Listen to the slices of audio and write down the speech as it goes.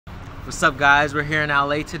What's up, guys? We're here in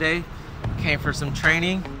LA today. Came for some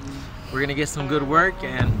training. We're gonna get some good work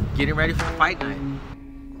and getting ready for fight night.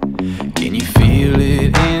 Can you feel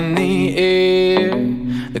it in the air?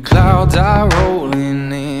 The clouds are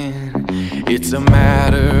rolling in. It's a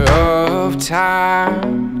matter of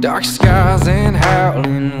time. Dark skies and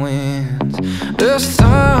howling winds. The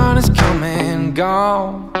sun is come and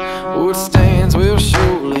gone. What stands will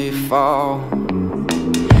surely fall.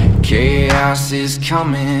 Chaos is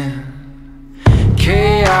coming.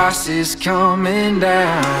 Chaos is coming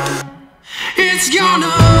down. It's gonna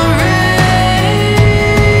rain.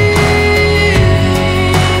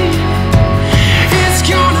 It's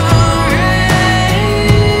gonna rain.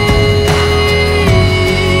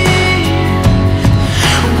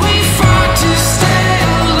 We fought to stay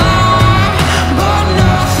alive, but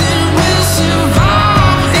nothing will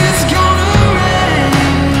survive. It's gonna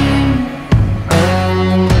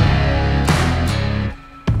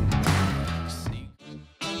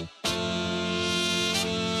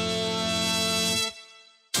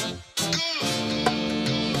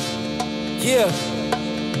Yeah.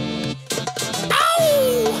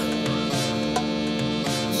 Ow!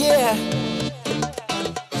 Yeah.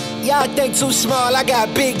 Y'all think too small, I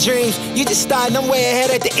got big dreams. You just starting, I'm way ahead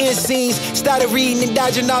at the end scenes. Started reading and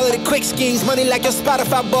dodging all of the quick schemes. Money like your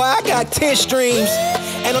Spotify, boy, I got 10 streams.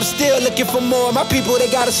 And I'm still looking for more. My people, they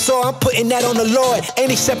got a soar, I'm putting that on the Lord.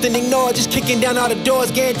 Ain't accepting, ignore, just kicking down all the doors.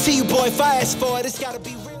 Guarantee you, boy, if I ask for it, it's gotta be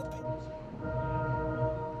real.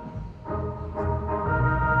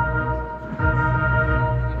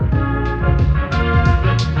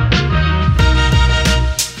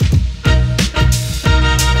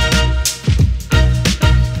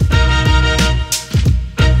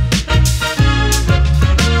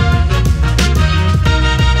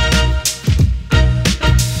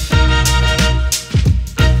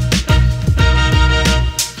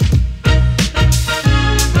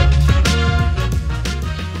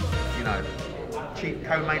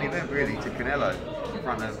 Co-main event really to Canelo in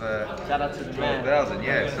front of Shout out to the man. 12,000,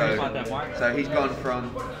 yeah. So he's gone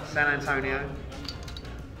from San Antonio,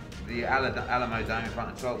 the Alamo Dome in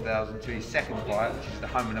front of 12,000 to his second fight, which is the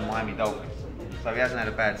home of the Miami Dolphins. So he hasn't had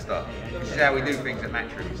a bad start. This is how we do things at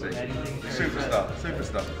Matchroom, you see.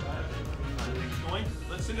 Superstar.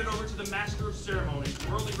 Let's send it over to the master of ceremonies,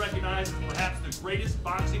 worldly recognized as perhaps the greatest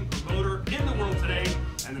boxing promoter in the world today,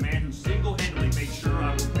 and the man who single-handedly made sure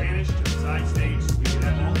I was banished to the side stage so we could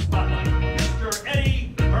have all the spotlight, Mr.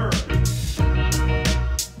 Eddie Hearn.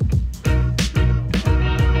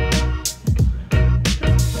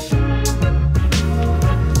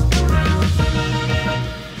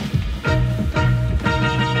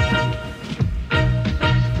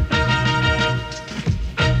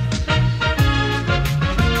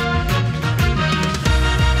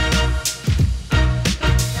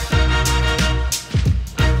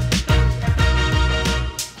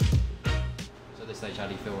 How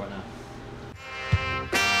do you feel right now?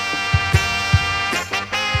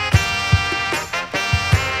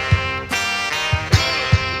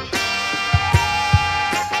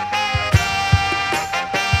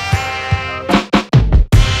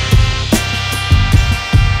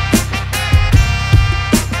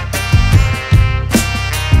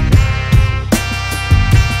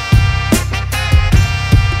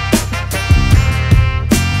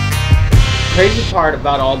 Crazy part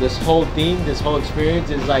about all this whole thing, this whole experience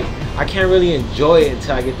is like I can't really enjoy it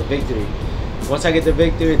until I get the victory. Once I get the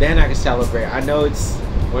victory, then I can celebrate. I know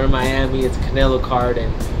we're in Miami, it's a Canelo card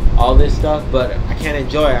and all this stuff, but I can't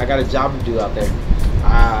enjoy it. I got a job to do out there.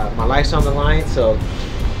 My life's on the line, so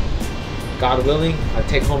God willing, I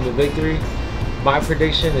take home the victory. My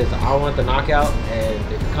prediction is I want the knockout,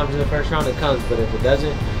 and if it comes in the first round, it comes. But if it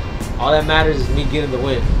doesn't, all that matters is me getting the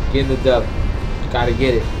win, getting the dub. Gotta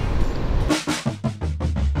get it.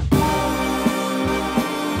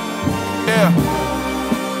 Yeah.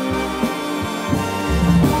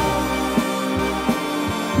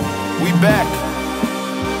 We back.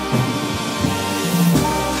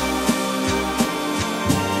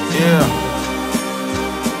 Yeah.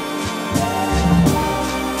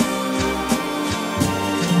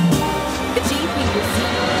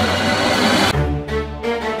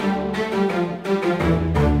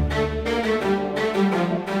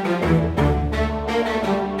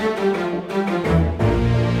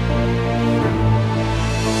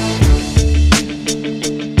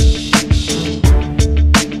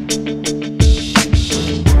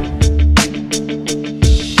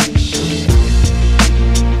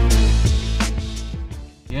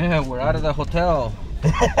 We're out of the hotel.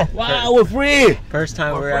 Wow, we're free! First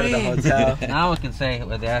time we're out of the hotel. Now we can say,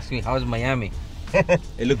 when they ask me, how is Miami?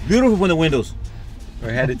 It looks beautiful from the windows.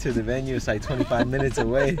 We're headed to the venue. It's like 25 minutes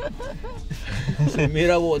away. Se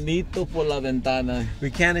mira bonito por la ventana. We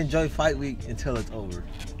can't enjoy fight week until it's over.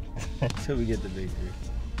 Until we get the victory.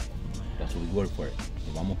 That's what we work for it.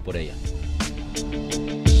 Y vamos por ella.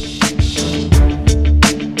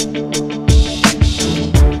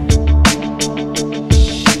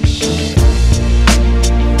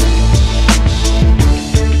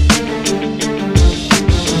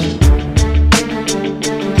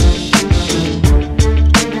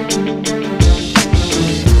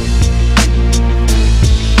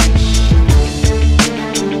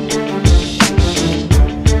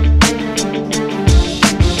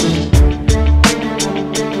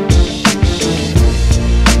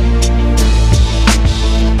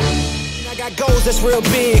 That's real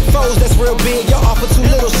big, foes that's real big. Your offer too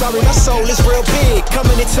little, sorry, my soul is real big.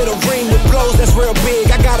 Coming into the ring with blows, that's real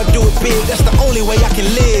big. I gotta do it big, that's the only way I can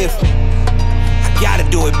live. I gotta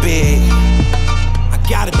do it big. I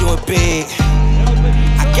gotta do it big.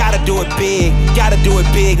 I gotta do it big. Gotta do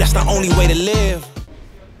it big, that's the only way to live.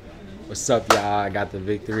 What's up, y'all? I got the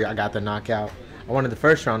victory. I got the knockout. I wanted the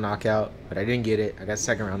first round knockout, but I didn't get it. I got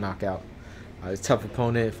second round knockout. It's a tough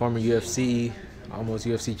opponent, former UFC, almost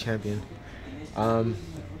UFC champion.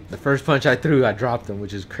 The first punch I threw, I dropped him,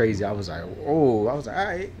 which is crazy. I was like, oh, all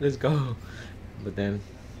right, let's go. But then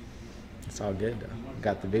it's all good though.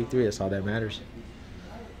 Got the victory. That's all that matters.